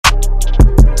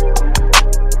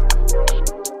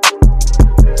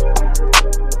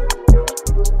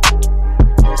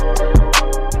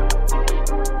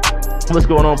What's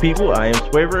going on, people? I am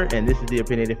Swaver, and this is the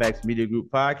Opinionated Facts Media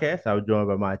Group podcast. I was joined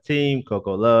by my team,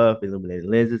 Coco Love, Illuminated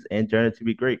Lenses, and Journey to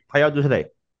be Great. How y'all do today?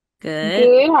 Good.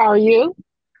 Good. How are you?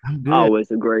 I'm good.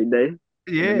 Always a great day in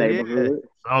the Yeah. neighborhood.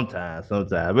 Sometimes.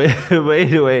 But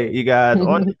anyway, you guys,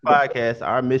 on this podcast,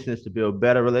 our mission is to build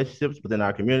better relationships within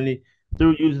our community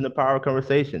through using the power of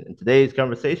conversation. And today's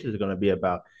conversation is going to be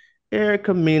about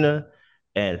Erica Mena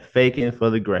and faking for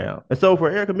the ground. And so for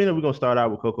Erica Mena, we're going to start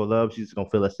out with Coco Love. She's going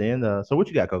to fill us in. So what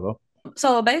you got, Coco?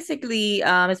 So basically,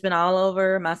 it's been all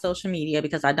over my social media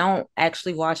because I don't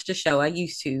actually watch the show. I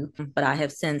used to, but I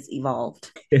have since evolved.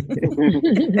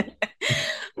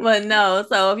 But no,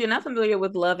 so if you're not familiar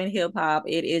with Love and Hip Hop,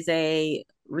 it is a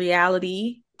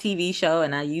reality TV show,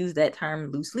 and I use that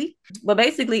term loosely. But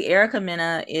basically, Erica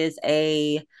Mena is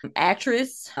a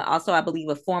actress, also I believe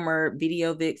a former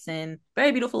video vixen,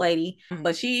 very beautiful lady.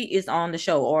 But she is on the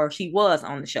show, or she was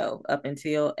on the show up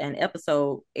until an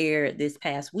episode aired this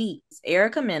past week.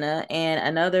 Erica Mena and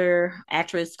another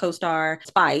actress co-star,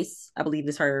 Spice, I believe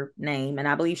is her name, and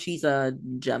I believe she's a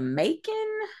Jamaican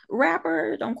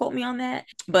rapper. Don't quote me on that.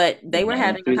 But they were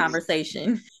having a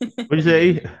conversation. What'd you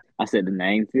say? I said the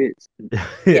name fits.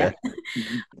 Yeah.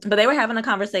 But they were having a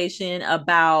conversation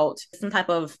about some type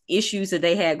of issues that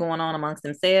they had going on amongst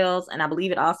themselves. And I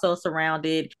believe it also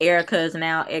surrounded Erica's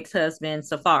now ex-husband,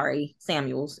 Safari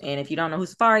Samuels. And if you don't know who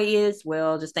Safari is,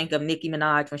 well, just think of Nicki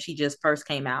Minaj when she just first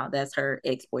came out. That's her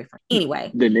ex-boyfriend. Anyway.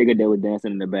 The nigga that was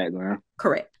dancing in the background.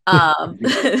 Correct.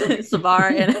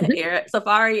 Safari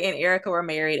and Erica were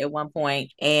married at one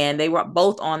point, and they were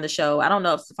both on the show. I don't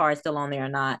know if Safari's still on there or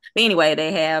not. But anyway,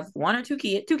 they have two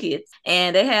kids,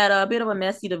 and they had a bit of a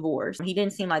messy divorce. He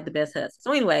didn't seem like the best husband.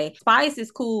 So anyway, Spice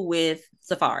is cool with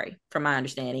Safari, from my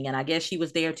understanding, and I guess she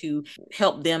was there to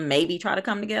help them maybe try to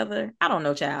come together. I don't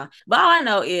know, child. But all I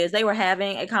know is they were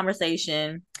having a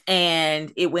conversation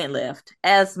and it went left,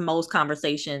 as most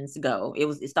conversations go.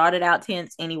 It started out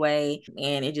tense anyway,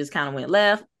 and it just kind of went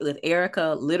left with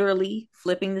Erica literally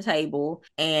flipping the table,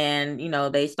 and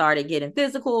they started getting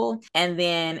physical, and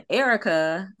then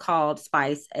Erica called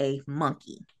Spice a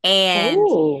monkey. And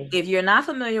Ooh. if you're not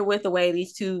familiar with the way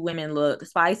these two women look,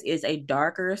 Spice is a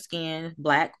darker skinned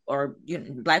black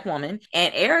woman,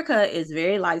 and Erica is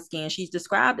very light skinned. She's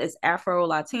described as Afro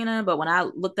Latina, but when I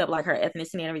looked up like her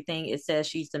ethnicity and everything, it says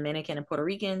she's Dominican and Puerto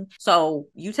Rican. So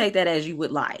you take that as you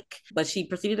would like. But she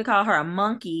proceeded to call her a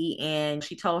monkey, and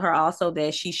she told her also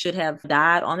that she should have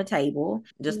died on the table,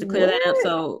 just to clear that up.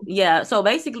 So yeah, so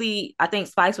basically, I think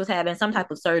Spice was having some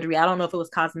type of surgery. I don't know if it was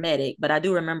cosmetic, but I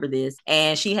do remember this,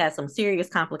 and she had some serious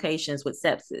complications with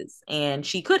sepsis, and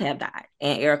she could have died.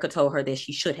 And Erica told her that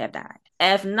she should have died.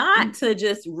 If not to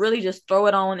just really just throw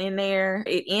it on in there,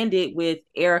 it ended with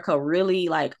Erica really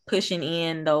like pushing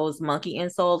in those monkey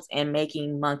insults and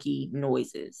making monkey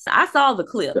noises. I saw the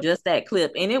clip, just that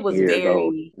clip, and it was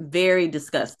very, very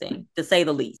disgusting, to say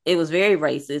the least. It was very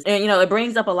racist. And, it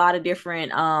brings up a lot of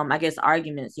different, I guess,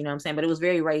 arguments, you know what I'm saying? But it was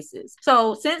very racist.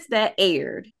 So since that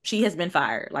aired, she has been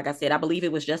fired. Like I said, I believe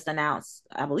it was just announced,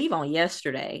 I believe on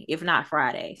yesterday, if not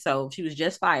Friday. So she was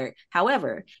just fired.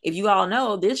 However, if you all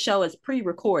know, this show is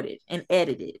pre-recorded and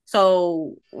edited.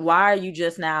 So why are you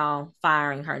just now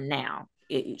firing her now?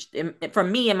 For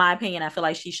me, in my opinion, I feel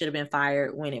like she should have been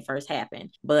fired when it first happened.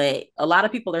 But a lot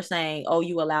of people are saying, oh,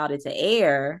 you allowed it to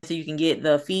air so you can get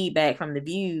the feedback from the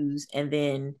views, and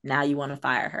then now you want to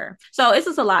fire her. So it's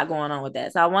just a lot going on with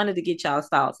that. So I wanted to get y'all's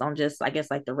thoughts on just, I guess,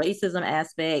 like the racism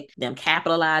aspect, them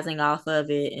capitalizing off of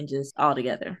it, and just all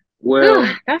together.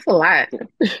 Well, that's a lot.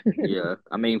 Yeah,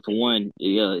 I mean, for one,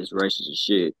 yeah, it's racist as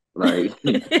shit. Like,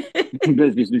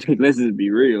 let's just be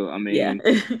real. I mean,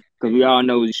 because we all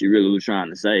know what she really was trying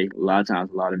to say. A lot of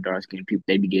times, a lot of dark skinned people,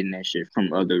 they be getting that shit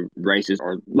from other races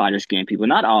or lighter skinned people.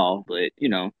 Not all, but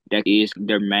that is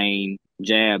their main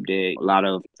jab that a lot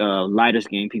of lighter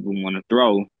skinned people want to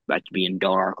throw, like being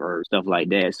dark or stuff like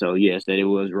that. So yes, that it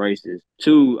was racist.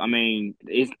 Two, I mean,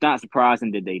 it's not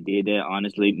surprising that they did that.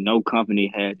 Honestly, no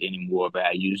company has any more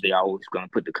values. They always gonna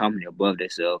put the company above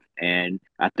themselves. And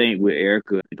I think with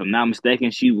Erica, if I'm not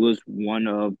mistaken, she was one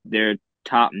of their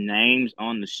top names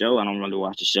on the show. I don't really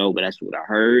watch the show, but that's what I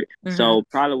heard. Mm-hmm. So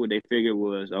probably what they figured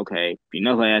was, okay,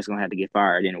 her ass gonna have to get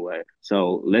fired anyway.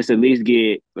 So let's at least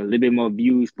get a little bit more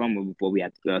views from her before we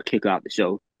have to kick off the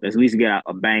show. Let's at least get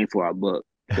a bang for our buck.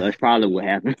 So that's probably what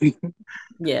happened.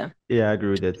 Yeah, I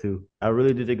agree with that too. I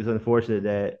really do think it's unfortunate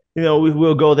that we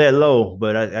will go that low,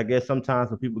 but I guess sometimes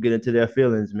when people get into their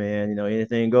feelings, man,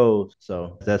 anything goes.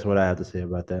 So that's what I have to say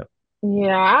about that.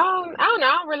 Yeah, I don't know. I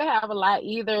don't really have a lot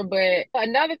either, but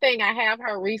another thing I have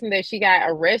heard recently that she got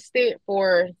arrested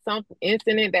for some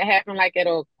incident that happened like at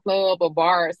a club or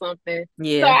bar or something.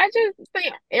 Yeah. So I just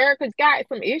think Erica's got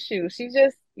some issues. She's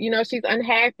just, she's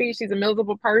unhappy. She's a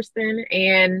miserable person,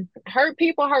 and hurt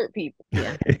people hurt people.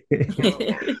 Yeah.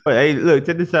 But hey, look,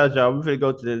 check this out, y'all. We're gonna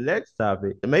go to the next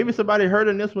topic. And maybe somebody heard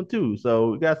in this one too.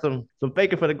 So we got some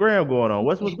faking for the gram going on.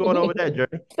 What's going on with that, Jerry?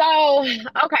 So,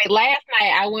 okay, last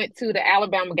night I went to the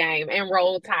Alabama game and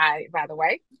Roll Tide, by the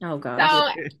way. Oh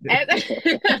gosh. So,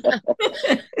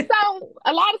 so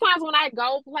a lot of times when I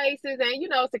go places and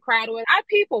it's a crowd, I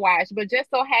people watch, but just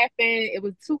so happened it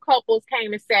was two couples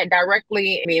came and sat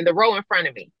directly in the row in front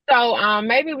of me. So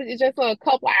maybe it was just a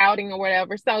couple outing or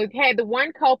whatever. So it had the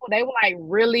one couple, they were like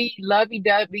really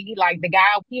lovey-dovey. Like the guy,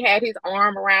 he had his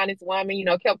arm around his woman,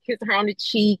 kept kissing her on the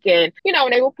cheek. And,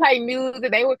 when they would play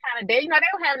music, they were kind of, they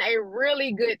were having a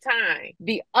really good time.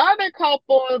 The other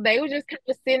couple, they were just kind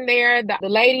of sitting there. The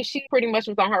lady, she pretty much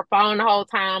was on her phone the whole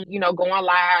time, going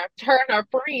live. Her and her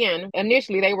friend,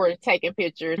 initially they were taking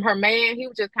pictures. Her man, he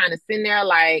was just kind of sitting there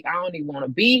like, I don't even want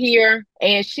to be here.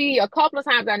 And she, a couple of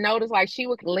times I noticed like she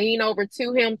would lean over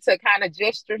to him to kind of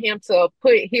gesture him to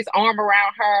put his arm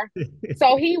around her.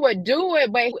 So he would do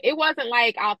it, but it wasn't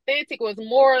like authentic. It was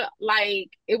more like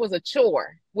it was a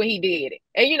chore when he did it.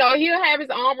 And, he'll have his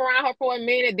arm around her for a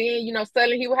minute. Then,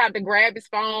 suddenly he would have to grab his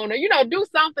phone or, do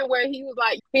something where he was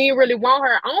like, he didn't really want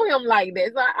her on him like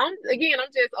this. So I'm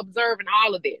just observing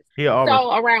all of this.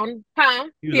 So around,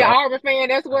 Yeah, Auburn fan,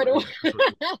 that's what it was.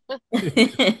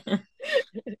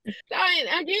 So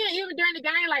again, even during the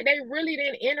game, like they really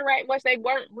didn't interact much. They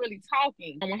weren't really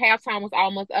talking. And when halftime was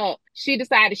almost up, she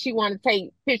decided she wanted to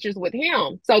take pictures with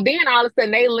him. So then all of a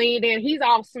sudden they leaned in. He's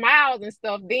all smiles and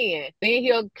stuff. Then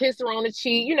he'll kiss her on the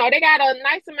cheek. They got a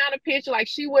nice amount of picture. Like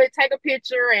she would take a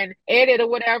picture and edit or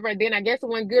whatever. And then I guess it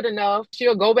wasn't good enough.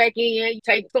 She'll go back in,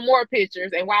 take some more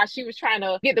pictures. And while she was trying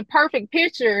to get the perfect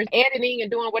pictures, editing and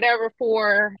doing whatever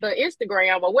for the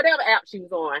Instagram or whatever app she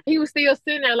was on, he was still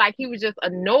sitting there like he was just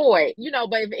annoyed.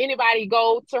 But if anybody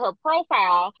go to her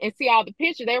profile and see all the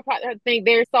pictures, they probably think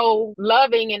they're so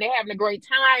loving and they're having a great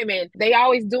time and they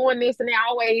always doing this and they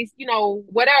always,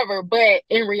 whatever. But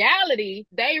in reality,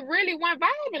 they really weren't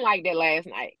vibing like that last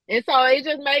night. And so it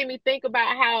just made me think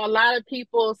about how a lot of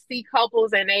people see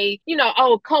couples and they,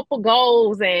 couple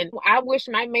goals and I wish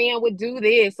my man would do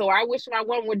this or I wish my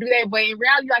woman would do that. But in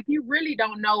reality, like you really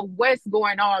don't know what's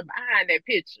going on behind that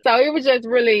picture. So it was just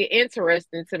really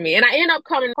interesting to me. And I ended up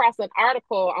coming across an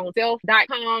article on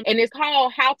self.com and it's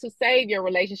called How to Save Your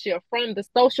Relationship from the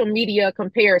Social Media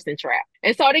Comparison Trap.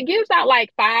 And so it gives out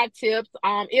like 5 tips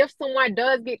if someone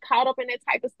does get caught up in that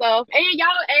type of stuff. And y'all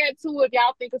add to it if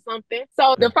y'all think of something.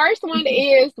 So the first one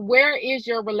is, where is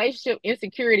your relationship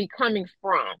insecurity coming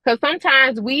from? Because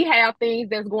sometimes we have things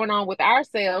that's going on with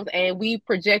ourselves and we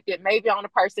project it maybe on a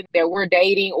person that we're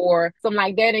dating or something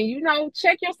like that. And,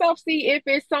 check yourself, see if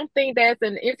it's something that's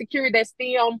an insecurity that's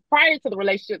still prior to the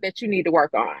relationship that you need to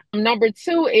work on. Number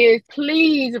 2 is,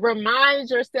 please remind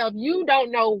yourself you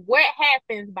don't know what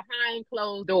happens behind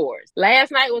closed doors.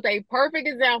 Last night was a perfect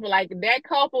example. Like that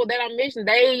couple that I mentioned,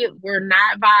 they were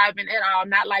not vibing at all,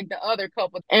 not like the other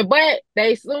couple. But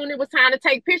they soon it was time to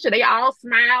take pictures. They all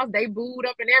smiled, they booed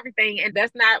up and everything. And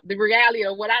that's not the reality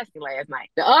of what I seen last night.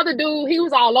 The other dude, he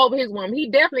was all over his woman. He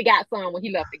definitely got some when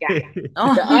he left the guy.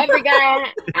 The other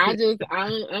guy, I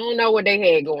don't know what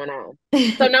they had going on.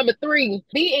 So number 3,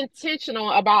 be intentional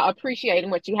about appreciating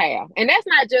what you have. And that's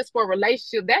not just for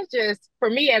relationship. That's just for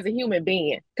me as a human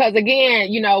being. Because again,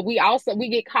 we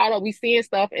get caught up, we seeing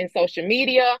stuff in social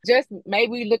media. Just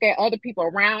maybe we look at other people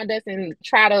around us and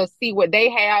try to see what they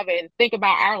have and think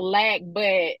about our lack.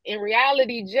 But in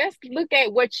reality, just look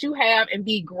at what you have and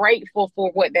be grateful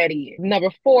for what that is.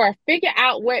 Number 4, figure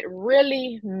out what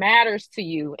really matters to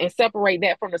you and separate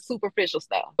that from the superficial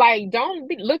stuff. Like, don't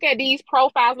look at these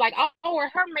profiles like, oh,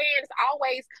 her man is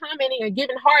always commenting and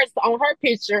giving hearts on her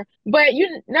picture. But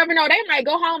you never know, they might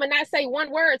go home and not say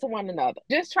one word to one another.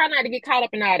 Just try not to get caught up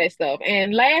in all that stuff.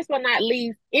 And last but not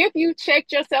least, if you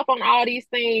checked yourself on all these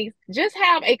things, just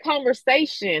have a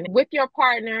conversation with your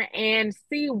partner and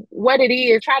see what it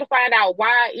is. Try to find out,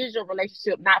 why is your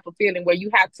relationship not fulfilling, where you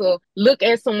have to look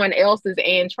at someone else's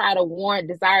and try to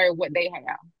desire what they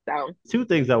have. So 2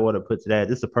 things I want to put to that.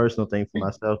 This is a personal thing for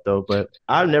myself though, but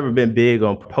I've never been big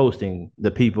on posting the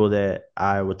people that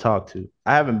I would talk to.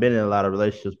 I haven't been in a lot of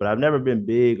relationships, but I've never been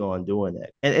big on doing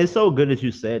that. And it's so good that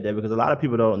you said that because a lot of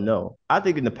people don't know. I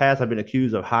think in the past I've been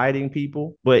accused of hiding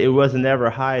people, but it wasn't ever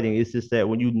hiding. It's just that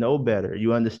when you know better,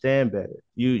 you understand better.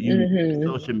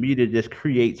 Social media just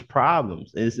creates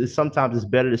problems. Sometimes it's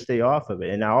better to stay off of it.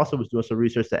 And I also was doing some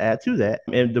research to add to that.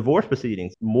 In divorce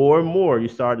proceedings, more and more you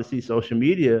start to see social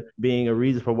media being a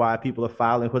reason for why people are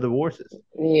filing for divorces.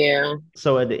 Yeah.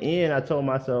 So at the end, I told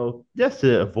myself, just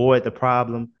to avoid the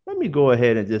problem, let me go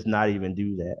ahead and just not even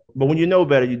do that. But when you know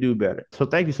better, you do better. So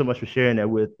thank you so much for sharing that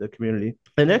with the community.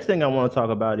 The next thing I want to talk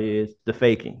about is the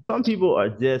faking. Some people are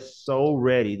just so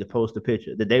ready to post a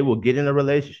picture that they will get in a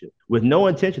relationship with no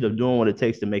intention of doing what it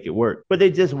takes to make it work, but they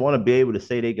just want to be able to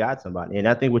say they got somebody. And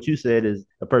I think what you said is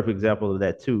a perfect example of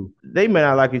that too. They may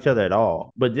not like each other at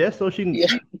all, but just so she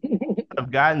can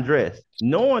have gotten dressed,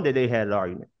 knowing that they had an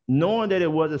argument, knowing that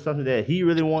it wasn't something that he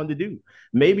really wanted to do.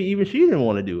 Maybe even she didn't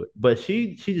want to do it, but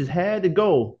she just had to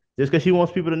go just because she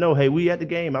wants people to know, hey, we at the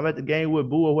game. I'm at the game with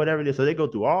Boo or whatever it is. So they go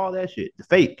through all that shit, the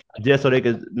fake, just so they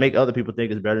could make other people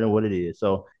think it's better than what it is.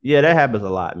 So yeah, that happens a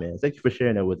lot, man. Thank you for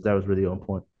sharing that with us. That was really on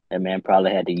point. That man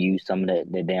probably had to use some of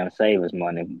that damn savers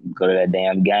money, go to that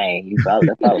damn game.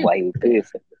 That's probably why he was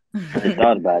pissed. I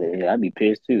thought about it. Yeah, I'd be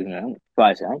pissed too. I ain't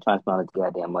trying to spend all this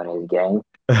goddamn money in this game.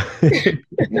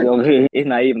 It's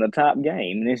not even a top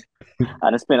game. I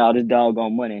done spent all this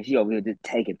doggone money, and she over here just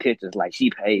taking pictures like she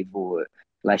paid for it.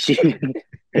 Like she,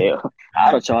 hell,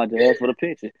 I'd have charged her ass for the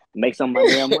picture. Make some of my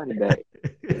damn money back.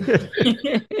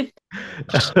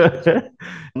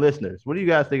 Listeners, what do you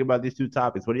guys think about these two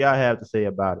topics? What do y'all have to say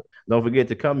about it? Don't forget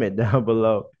to comment down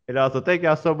below. And also, thank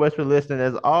y'all so much for listening.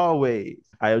 As always,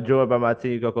 I am joined by my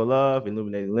team, Coco Love,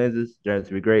 Illuminating Lenses, Journey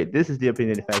to be Great. This is the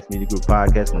Opinionated Facts Media Group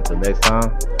podcast. Until next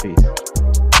time, peace.